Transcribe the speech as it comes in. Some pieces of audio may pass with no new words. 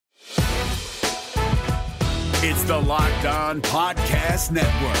It's the Locked On Podcast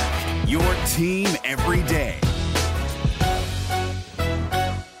Network, your team every day.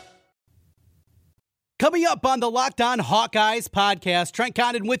 Coming up on the Locked On Hawkeyes podcast, Trent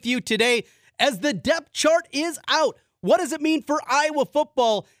Condon with you today as the depth chart is out. What does it mean for Iowa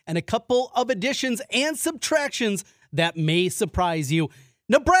football? And a couple of additions and subtractions that may surprise you.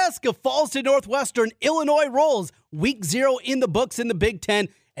 Nebraska falls to Northwestern. Illinois rolls. Week 0 in the books in the Big Ten,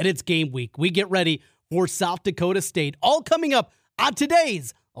 and it's game week. We get ready for South Dakota State. All coming up on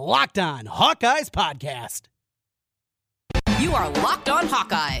today's Locked On Hawkeyes podcast. You are Locked On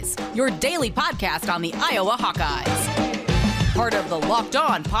Hawkeyes, your daily podcast on the Iowa Hawkeyes. Part of the Locked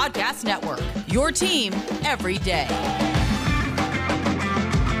On Podcast Network, your team every day.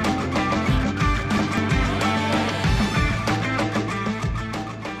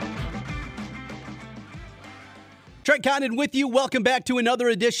 Trent Condon with you. Welcome back to another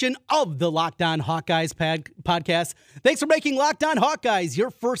edition of the Locked On Hawkeyes podcast. Thanks for making Locked On Hawkeyes your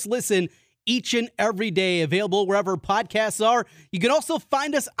first listen each and every day. Available wherever podcasts are. You can also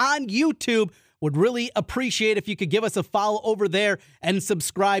find us on YouTube. Would really appreciate if you could give us a follow over there and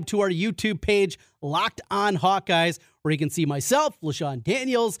subscribe to our YouTube page, Locked On Hawkeyes, where you can see myself, LaShawn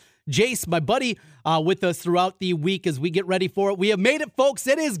Daniels, Jace, my buddy, with us throughout the week as we get ready for it. We have made it, folks.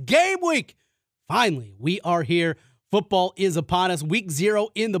 It is game week. Finally, we are here. Football is upon us. Week 0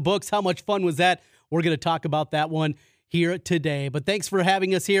 in the books. How much fun was that? We're going to talk about that one here today. But thanks for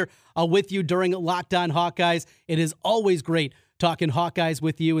having us here with you during Locked On Hawkeyes. It is always great talking Hawkeyes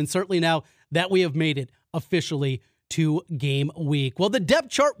with you, and certainly now that we have made it officially to game week. Well, the depth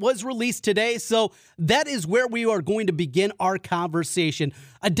chart was released today, so that is where we are going to begin our conversation.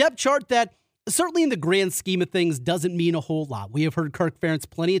 A depth chart that certainly in the grand scheme of things doesn't mean a whole lot. We have heard Kirk Ferentz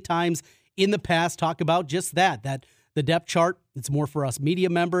plenty of times in the past talk about just that the depth chart, it's more for us media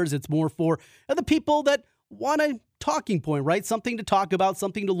members. It's more for the people that want a talking point, right? Something to talk about,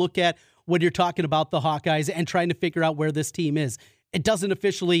 something to look at when you're talking about the Hawkeyes and trying to figure out where this team is. It doesn't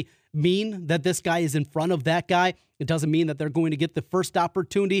officially mean that this guy is in front of that guy. It doesn't mean that they're going to get the first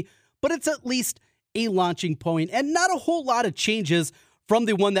opportunity, but it's at least a launching point, and not a whole lot of changes from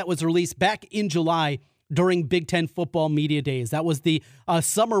the one that was released back in July during Big Ten football media days. That was the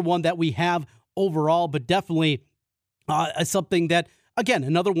summer one that we have overall, but definitely something that, again,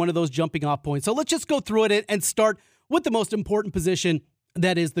 another one of those jumping off points. So let's just go through it and start with the most important position,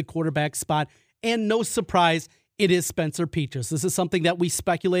 that is the quarterback spot. And no surprise, it is Spencer Petras. This is something that we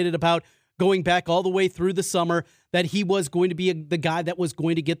speculated about going back all the way through the summer, that he was going to be the guy that was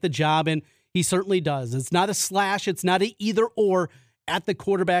going to get the job, and he certainly does. It's not a slash. It's not an either or at the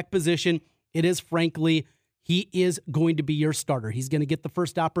quarterback position. It is, frankly, he is going to be your starter. He's going to get the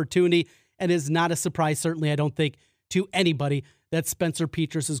first opportunity, and is not a surprise, certainly, I don't think, to anybody that Spencer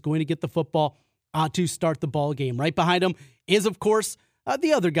Petras is going to get the football to start the ball game. Right behind him is, of course,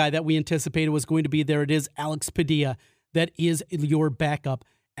 the other guy that we anticipated was going to be there. It is Alex Padilla that is your backup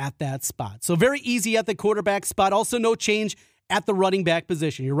at that spot. So very easy at the quarterback spot. Also no change at the running back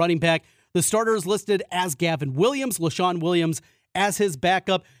position. Your running back, the starter is listed as Gavin Williams, LaShawn Williams as his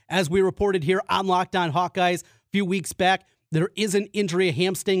backup. As we reported here on Locked On Hawkeyes a few weeks back, there is an injury, a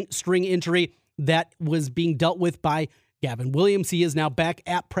hamstring injury that was being dealt with by Gavin Williams. He is now back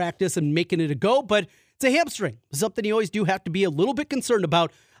at practice and making it a go, but it's a hamstring, something you always do have to be a little bit concerned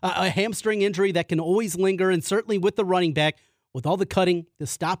about, a hamstring injury that can always linger, and certainly with the running back, with all the cutting, the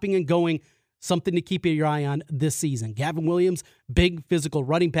stopping and going, something to keep your eye on this season. Gavin Williams, big physical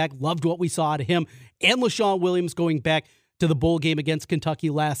running back, loved what we saw out of him, and LaShawn Williams going back to the bowl game against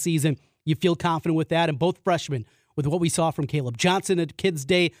Kentucky last season. You feel confident with that, and both freshmen, with what we saw from Caleb Johnson at Kids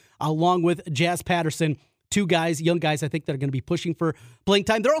Day, along with Jazz Patterson, two guys, young guys, I think that are going to be pushing for playing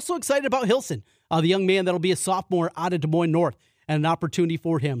time. They're also excited about Hilson, the young man that'll be a sophomore out of Des Moines North, and an opportunity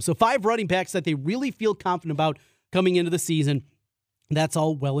for him. So 5 running backs that they really feel confident about coming into the season. That's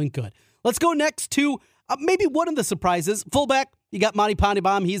all well and good. Let's go next to maybe one of the surprises. Fullback, you got Monty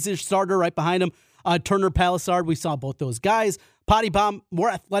Pottebaum. He's your starter right behind him. Turner Palisard, we saw both those guys. Pottebaum, more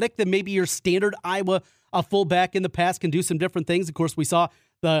athletic than maybe your standard Iowa fullback in the past, can do some different things. Of course, we saw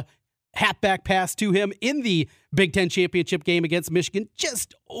the halfback pass to him in the Big Ten championship game against Michigan,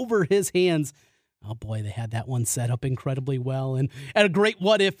 just over his hands. Oh boy, they had that one set up incredibly well, and a great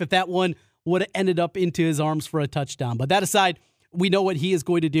what if that one would have ended up into his arms for a touchdown. But that aside, we know what he is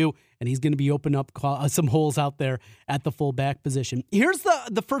going to do, and he's going to be opening up some holes out there at the fullback position. Here's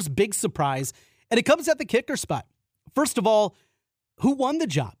the first big surprise, and it comes at the kicker spot. First of all, who won the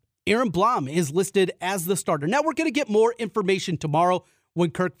job? Aaron Blom is listed as the starter. Now, we're going to get more information tomorrow when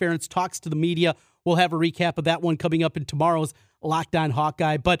Kirk Ferentz talks to the media We'll have a recap of that one coming up in tomorrow's Locked On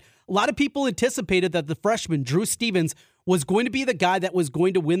Hawkeye. But a lot of people anticipated that the freshman, Drew Stevens, was going to be the guy that was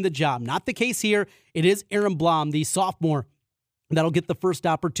going to win the job. Not the case here. It is Aaron Blom, the sophomore, that'll get the first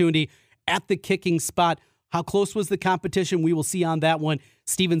opportunity at the kicking spot. How close was the competition? We will see on that one.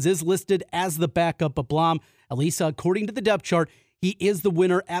 Stevens is listed as the backup, but Blom, at least according to the depth chart, he is the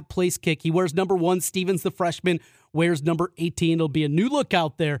winner at place kick. He wears number 1. Stevens, the freshman, wears number 18. It'll be a new look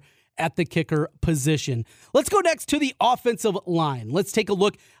out there at the kicker position. Let's go next to the offensive line. Let's take a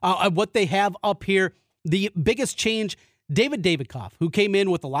look at what they have up here. The biggest change, David Davidoff, who came in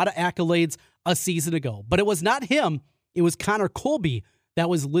with a lot of accolades a season ago. But it was not him. It was Connor Colby that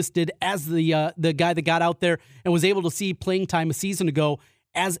was listed as the guy that got out there and was able to see playing time a season ago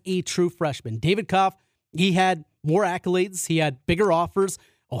as a true freshman. Davidoff, he had more accolades. He had bigger offers.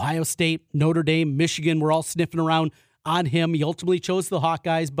 Ohio State, Notre Dame, Michigan were all sniffing around on him. He ultimately chose the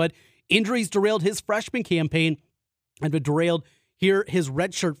Hawkeyes, but injuries derailed his freshman campaign and it derailed here his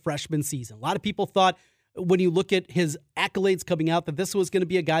redshirt freshman season. A lot of people thought when you look at his accolades coming out that this was going to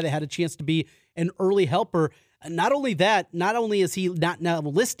be a guy that had a chance to be an early helper. Not only that, not only is he not now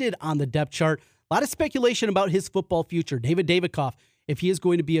listed on the depth chart, a lot of speculation about his football future. David Davidoff, if he is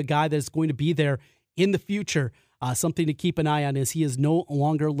going to be a guy that is going to be there in the future, something to keep an eye on is he is no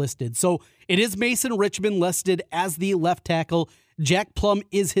longer listed. So it is Mason Richman listed as the left tackle. Jack Plum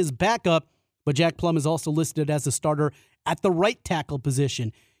is his backup, but Jack Plum is also listed as a starter at the right tackle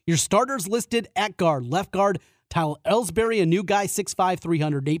position. Your starters listed at guard. Left guard, Tyler Ellsbury, a new guy, 6'5",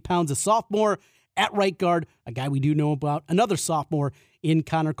 308 pounds, a sophomore. At right guard, a guy we do know about, another sophomore in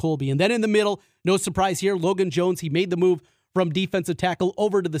Connor Colby. And then in the middle, no surprise here, Logan Jones. He made the move from defensive tackle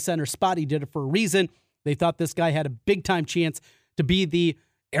over to the center spot. He did it for a reason. They thought this guy had a big-time chance to be the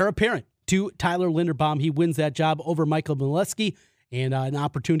heir apparent to Tyler Linderbaum. He wins that job over Michael Milewski, and an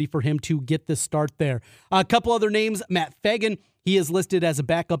opportunity for him to get the start there. A couple other names, Matt Fagan. He is listed as a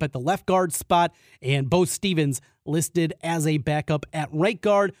backup at the left guard spot, and Bo Stevens listed as a backup at right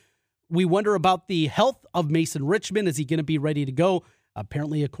guard. We wonder about the health of Mason Richman. Is he going to be ready to go?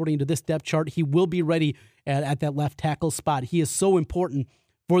 Apparently, according to this depth chart, he will be ready at that left tackle spot. He is so important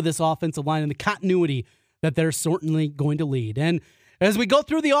for this offensive line and the continuity that they're certainly going to lead. And as we go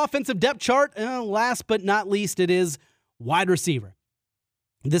through the offensive depth chart, last but not least, it is wide receiver.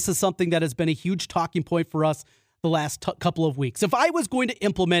 This is something that has been a huge talking point for us the last couple of weeks. If I was going to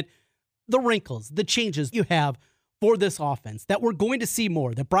implement the wrinkles, the changes you have for this offense, that we're going to see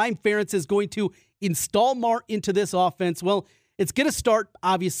more, that Brian Ferentz is going to install more into this offense, well, it's going to start,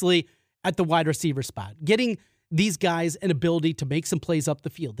 obviously, at the wide receiver spot. Getting these guys an ability to make some plays up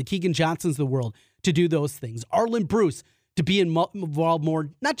the field. The Keegan Johnsons of the world to do those things. Arlen Bruce to be involved more,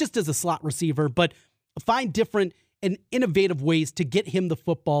 not just as a slot receiver, but find different and innovative ways to get him the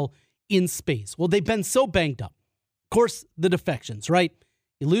football in space. Well, they've been so banged up. Of course, the defections, right?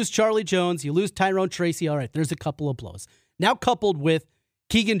 You lose Charlie Jones, you lose Tyrone Tracy. All right, there's a couple of blows. Now coupled with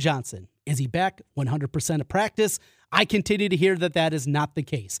Keegan Johnson. Is he back 100% of practice? I continue to hear that that is not the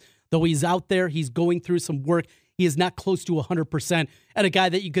case. Though he's out there, he's going through some work. He is not close to 100%. And a guy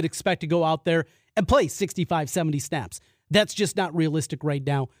that you could expect to go out there and play 65, 70 snaps. That's just not realistic right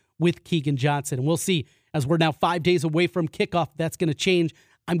now with Keegan Johnson. And we'll see as we're now 5 days away from kickoff. That's going to change.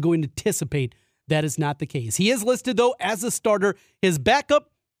 I'm going to anticipate that is not the case. He is listed, though, as a starter. His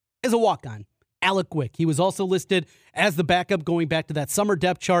backup is a walk-on, Alec Wick. He was also listed as the backup going back to that summer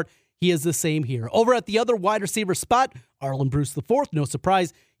depth chart. He is the same here. Over at the other wide receiver spot, Arlen Bruce IV, no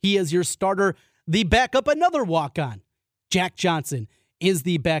surprise, he is your starter. The backup, another walk-on, Jack Johnson is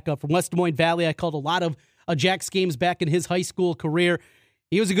the backup from West Des Moines Valley. I called a lot of Jack's games back in his high school career.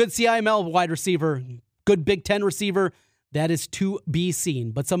 He was a good CIML wide receiver, good Big Ten receiver. That is to be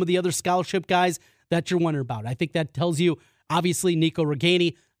seen. But some of the other scholarship guys that you're wondering about, I think that tells you, obviously, Nico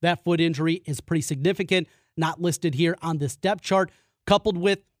Reganey, that foot injury is pretty significant, not listed here on this depth chart, coupled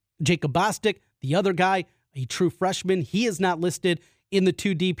with Jacob Bostic, the other guy, a true freshman. He is not listed in the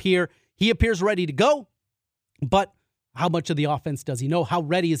 2 deep here. He appears ready to go, but how much of the offense does he know? How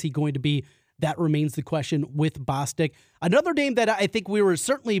ready is he going to be? That remains the question with Bostic. Another name that I think we were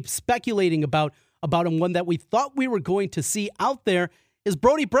certainly speculating about him, one that we thought we were going to see out there, is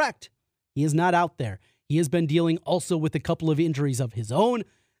Brody Brecht. He is not out there. He has been dealing also with a couple of injuries of his own.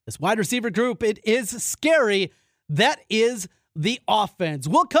 This wide receiver group, it is scary. That is the offense.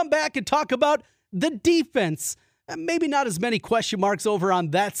 We'll come back and talk about the defense. Maybe not as many question marks over on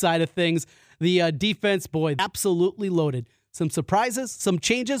that side of things. The defense, boy, absolutely loaded. Some surprises, some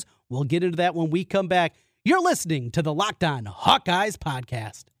changes. We'll get into that when we come back. You're listening to the Locked On Hawkeyes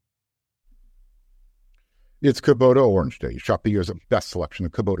podcast. It's Kubota Orange Day. Shop the year's best selection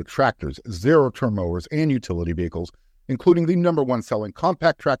of Kubota tractors, zero-turn mowers, and utility vehicles, including the #1 selling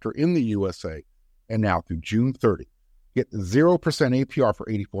compact tractor in the USA. And now through June 30, get 0% APR for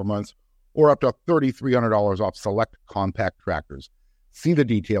 84 months or up to $3,300 off select compact tractors. See the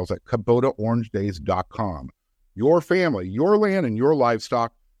details at KubotaOrangeDays.com. Your family, your land, and your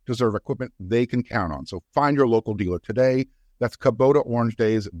livestock deserve equipment they can count on. So find your local dealer today. That's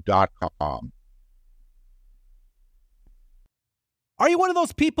KubotaOrangeDays.com. Are you one of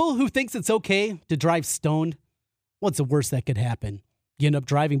those people who thinks it's okay to drive stoned? What's the worst that could happen? You end up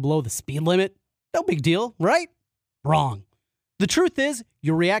driving below the speed limit? No big deal, right? Wrong. The truth is,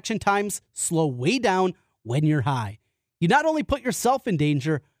 your reaction times slow way down when you're high. You not only put yourself in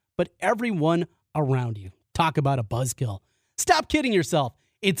danger, but everyone around you. Talk about a buzzkill. Stop kidding yourself.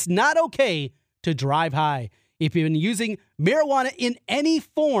 It's not okay to drive high. If you've been using marijuana in any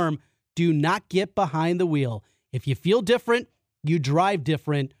form, do not get behind the wheel. If you feel different, you drive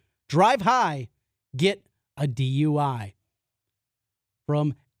different. Drive high. Get a DUI.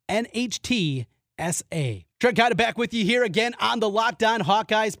 From NHTSA. Trent Kida back with you here again on the Locked On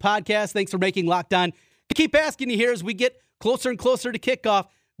Hawkeyes podcast. Thanks for making Locked On. I keep asking you here as we get closer and closer to kickoff.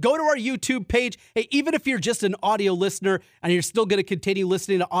 Go to our YouTube page. Hey, even if you're just an audio listener and you're still going to continue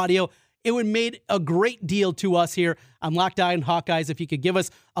listening to audio, it would make a great deal to us here on Locked On Hawkeyes if you could give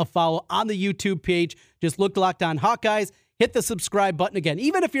us a follow on the YouTube page. Just look Locked On Hawkeyes. Hit the subscribe button again.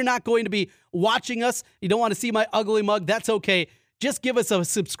 Even if you're not going to be watching us, you don't want to see my ugly mug, that's okay. Just give us a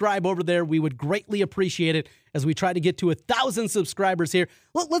subscribe over there. We would greatly appreciate it as we try to get to 1,000 subscribers here.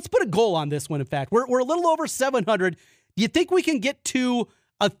 Let's put a goal on this one, in fact. We're a little over 700. Do you think we can get to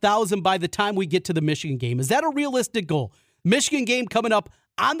 1,000 by the time we get to the Michigan game? Is that a realistic goal? Michigan game coming up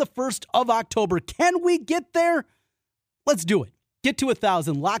on the 1st of October. Can we get there? Let's do it. Get to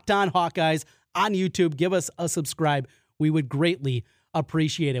 1,000. Locked On Hawkeyes on YouTube. Give us a subscribe. We would greatly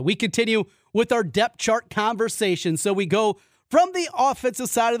appreciate it. We continue with our depth chart conversation. So we go from the offensive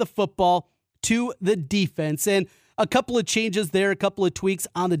side of the football to the defense. And a couple of changes there, a couple of tweaks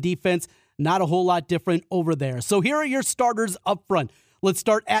on the defense. Not a whole lot different over there. So here are your starters up front. Let's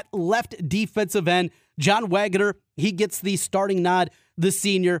start at left defensive end. John Wagner, he gets the starting nod. The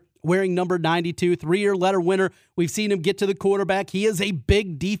senior, wearing number 92, 3-year letter winner. We've seen him get to the quarterback. He is a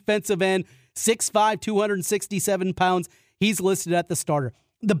big defensive end. 6'5", 267 pounds. He's listed at the starter.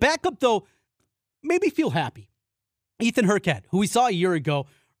 The backup, though, made me feel happy. Ethan Hurkett, who we saw a year ago,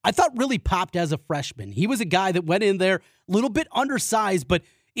 I thought really popped as a freshman. He was a guy that went in there a little bit undersized, but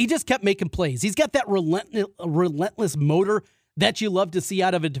he just kept making plays. He's got that relentless motor that you love to see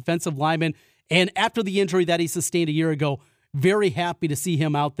out of a defensive lineman. And after the injury that he sustained a year ago, very happy to see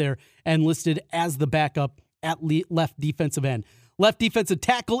him out there and listed as the backup at left defensive end. Left defensive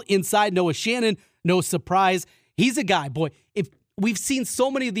tackle inside, Noah Shannon. No surprise. He's a guy, boy, if we've seen so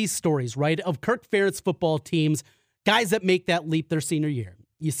many of these stories, right, of Kirk Ferentz football teams, guys that make that leap their senior year.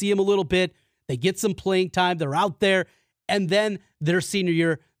 You see them a little bit, they get some playing time, they're out there, and then their senior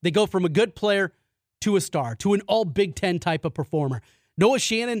year, they go from a good player to a star, to an all Big Ten type of performer. Noah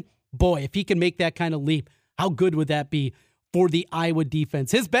Shannon, boy, if he can make that kind of leap, how good would that be for the Iowa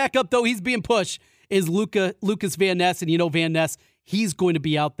defense? His backup, though, he's being pushed, is Lucas Van Ness. And you know Van Ness, he's going to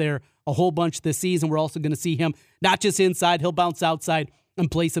be out there a whole bunch this season. We're also going to see him not just inside, he'll bounce outside and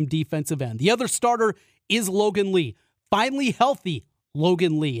play some defensive end. The other starter is Logan Lee. Finally healthy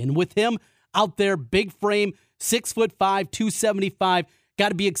Logan Lee. And with him out there, big frame, 6'5", 275. Got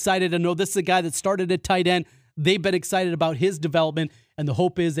to be excited. I know this is a guy that started at tight end. They've been excited about his development, and the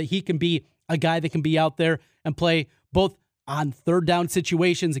hope is that he can be a guy that can be out there and play both on third down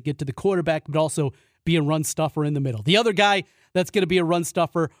situations and get to the quarterback, but also be a run stuffer in the middle. The other guy that's going to be a run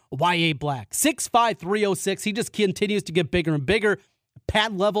stuffer, Y.A. Black. 6'5", 306. He just continues to get bigger and bigger.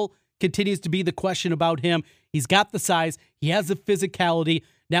 Pad level continues to be the question about him. He's got the size. He has the physicality.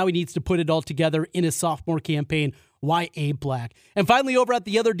 Now he needs to put it all together in his sophomore campaign. Y.A. Black. And finally, over at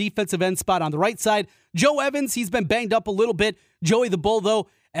the other defensive end spot on the right side, Joe Evans. He's been banged up a little bit. Joey the Bull, though,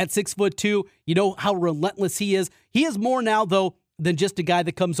 at 6'2", you know how relentless he is. He is more now, though, than just a guy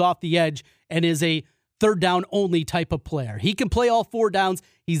that comes off the edge and is a third down only type of player. He can play all four downs.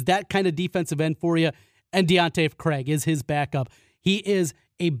 He's that kind of defensive end for you. And Deontay Craig is his backup. He is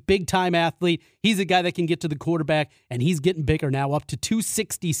a big-time athlete. He's a guy that can get to the quarterback, and he's getting bigger now, up to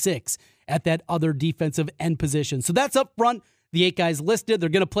 266 at that other defensive end position. So that's up front. The 8 guys listed. They're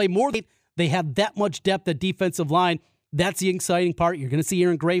going to play more. They have that much depth at defensive line. That's the exciting part. You're going to see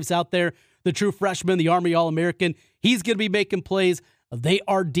Aaron Graves out there, the true freshman, the Army All-American. He's going to be making plays. They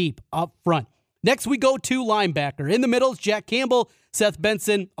are deep up front. Next, we go to linebacker. In the middle is Jack Campbell, Seth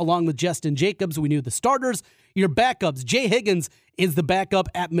Benson, along with Justin Jacobs. We knew the starters. Your backups, Jay Higgins is the backup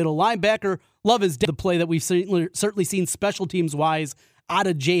at middle linebacker. Love is the play that we've certainly seen special teams-wise out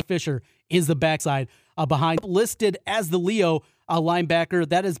of Jay Fisher is the backside behind. Listed as the Leo linebacker.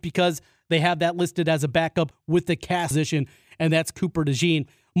 That is because they have that listed as a backup with the cast position, and that's Cooper DeJean,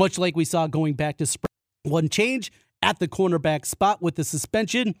 much like we saw going back to spring. One change at the cornerback spot with the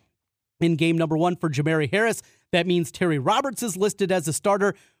suspension in game number 1 for Jamari Harris. That means Terry Roberts is listed as a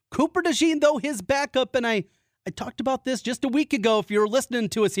starter. Cooper DeJean, though, his backup, and I talked about this just a week ago. If you're listening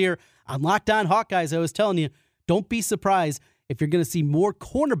to us here on Locked On Hawkeyes, I was telling you, don't be surprised if you're going to see more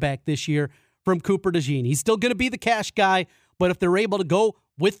cornerback this year from Cooper DeJean. He's still going to be the cash guy, but if they're able to go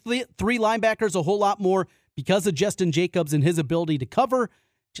with the 3 linebackers a whole lot more because of Justin Jacobs and his ability to cover,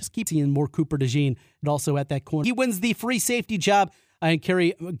 just keep seeing more Cooper DeJean and also at that corner. He wins the free safety job and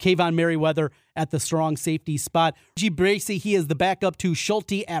Kayvon Merriweather at the strong safety spot. G. Bracey, he is the backup to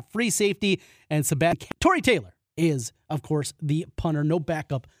Schulte at free safety, and Sebastian Torrey Taylor is, of course, the punter. No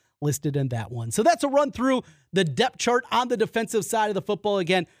backup listed in that one. So that's a run through the depth chart on the defensive side of the football.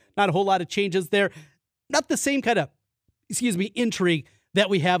 Again, not a whole lot of changes there. Not the same kind of, intrigue that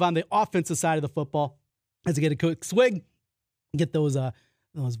we have on the offensive side of the football. As I get a quick swig, get those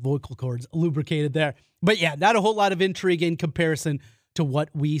vocal cords lubricated there. But yeah, not a whole lot of intrigue in comparison to what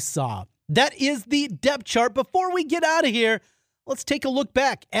we saw. That is the depth chart. Before we get out of here, let's take a look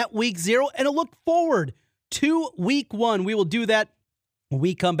back at week 0 and a look forward to week 1. We will do that when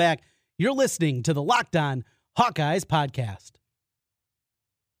we come back. You're listening to the Locked On Hawkeyes podcast.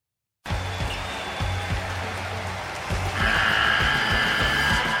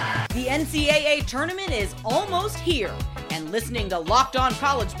 The NCAA tournament is almost here, and listening to Locked On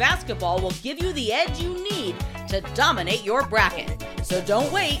College Basketball will give you the edge you need to dominate your bracket. So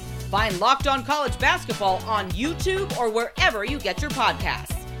don't wait. Find Locked On College Basketball on YouTube or wherever you get your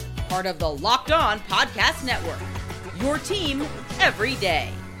podcasts. Part of the Locked On Podcast Network. Your team every day.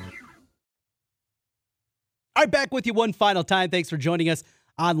 All right, back with you one final time. Thanks for joining us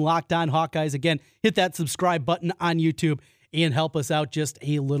on Locked On Hawkeyes. Again, hit that subscribe button on YouTube and help us out just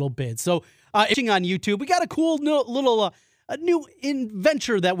a little bit. So, watching on YouTube, we got a cool little new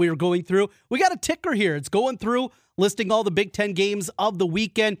adventure that we're going through. We got a ticker here. It's going through, listing all the Big Ten games of the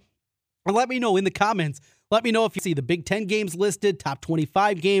weekend. And let me know in the comments. Let me know if you see the Big Ten games listed, top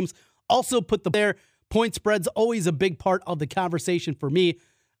 25 games. Also put them there. Point spread's always a big part of the conversation for me.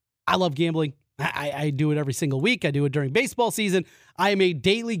 I love gambling. I do it every single week. I do it during baseball season. I am a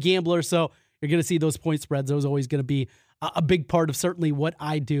daily gambler, so you're going to see those point spreads. Those are always going to be a big part of certainly what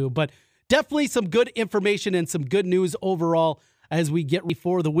I do. But definitely some good information and some good news overall as we get ready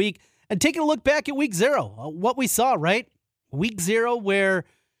for the week. And taking a look back at week 0, what we saw, right? Week 0 where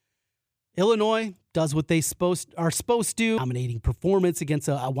Illinois does what they are supposed to. Dominating performance against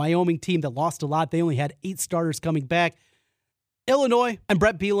a Wyoming team that lost a lot. They only had 8 starters coming back. Illinois and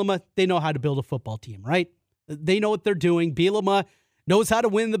Brett Bielema, they know how to build a football team, right? They know what they're doing. Bielema knows how to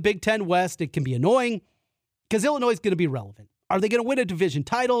win the Big Ten West. It can be annoying because Illinois is going to be relevant. Are they going to win a division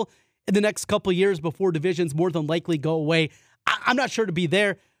title in the next couple of years before divisions more than likely go away? I'm not sure to be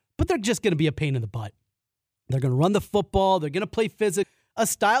there, but they're just going to be a pain in the butt. They're going to run the football. They're going to play physics, a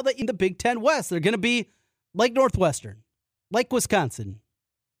style that in the Big Ten West, they're going to be like Northwestern, like Wisconsin,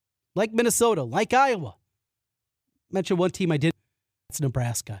 like Minnesota, like Iowa. Mention one team I did. It's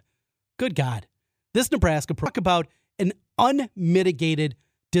Nebraska. Good God. This Nebraska, talk about an unmitigated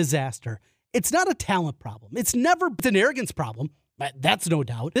disaster. It's not a talent problem. It's an arrogance problem. That's no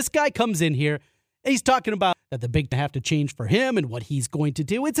doubt. This guy comes in here and he's talking about that the Big Ten have to change for him and what he's going to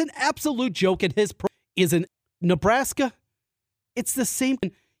do. It's an absolute joke. And his is in Nebraska. It's the same.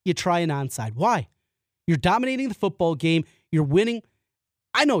 You try an onside. Why? You're dominating the football game. You're winning.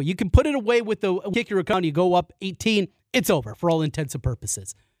 I know you can put it away with the kick your account. You go up 18. It's over for all intents and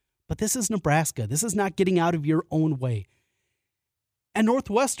purposes. But this is Nebraska. This is not getting out of your own way. And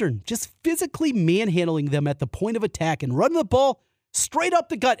Northwestern just physically manhandling them at the point of attack and running the ball straight up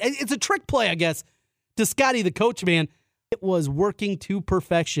the gut. It's a trick play, I guess, to Scotty, the coach, man. It was working to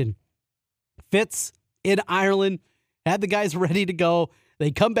perfection. Fitz in Ireland had the guys ready to go.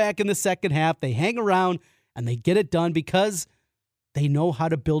 They come back in the second half. They hang around, and they get it done because they know how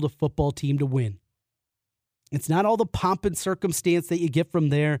to build a football team to win. It's not all the pomp and circumstance that you get from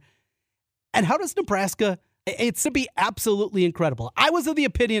there. And how does Nebraska... It's to be absolutely incredible. I was of the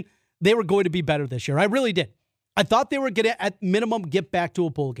opinion they were going to be better this year. I really did. I thought they were going to, at minimum, get back to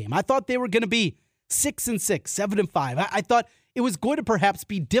a bowl game. I thought they were going to be 6-6, 7-5. I thought it was going to perhaps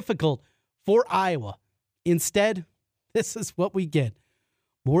be difficult for Iowa. Instead, this is what we get.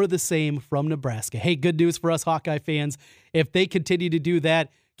 more of the same from Nebraska. Hey, good news for us Hawkeye fans. If they continue to do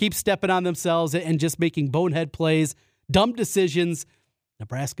that, keep stepping on themselves and just making bonehead plays, dumb decisions,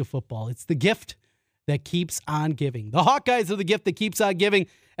 Nebraska football, it's the gift that keeps on giving. The Hawkeyes are the gift that keeps on giving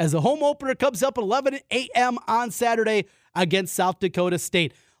as the home opener comes up at 11 a.m. on Saturday against South Dakota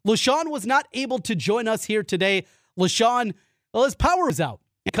State. LaShawn was not able to join us here today. LaShawn, well, his power is out.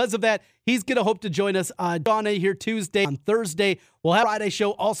 Because of that, he's going to hope to join us on here Tuesday. On Thursday, we'll have a Friday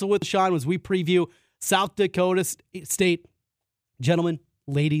show also with LaShawn as we preview South Dakota State. Gentlemen,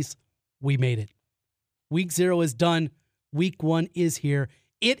 ladies, we made it. Week 0 is done. Week 1 is here.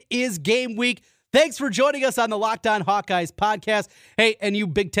 It is game week. Thanks for joining us on the Locked On Hawkeyes podcast. Hey, and you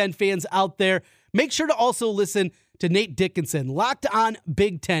Big Ten fans out there, make sure to also listen to Nate Dickinson, Locked On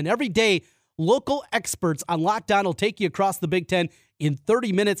Big Ten. Every day, local experts on Locked On will take you across the Big Ten in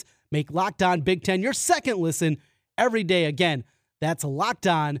 30 minutes. Make Locked On Big Ten your second listen every day. Again, that's Locked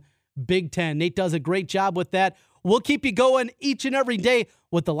On Big Ten. Nate does a great job with that. We'll keep you going each and every day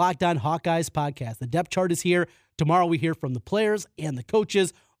with the Locked On Hawkeyes podcast. The depth chart is here. Tomorrow we hear from the players and the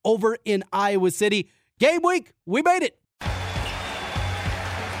coaches over in Iowa City. Game week, we made it.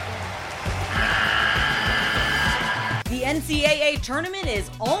 The NCAA tournament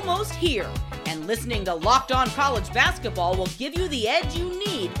is almost here, and listening to Locked On College Basketball will give you the edge you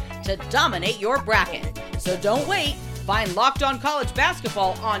need to dominate your bracket. So don't wait. Find Locked On College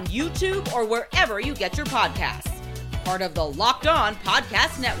Basketball on YouTube or wherever you get your podcasts. Part of the Locked On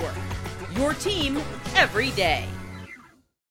Podcast Network. Your team every day.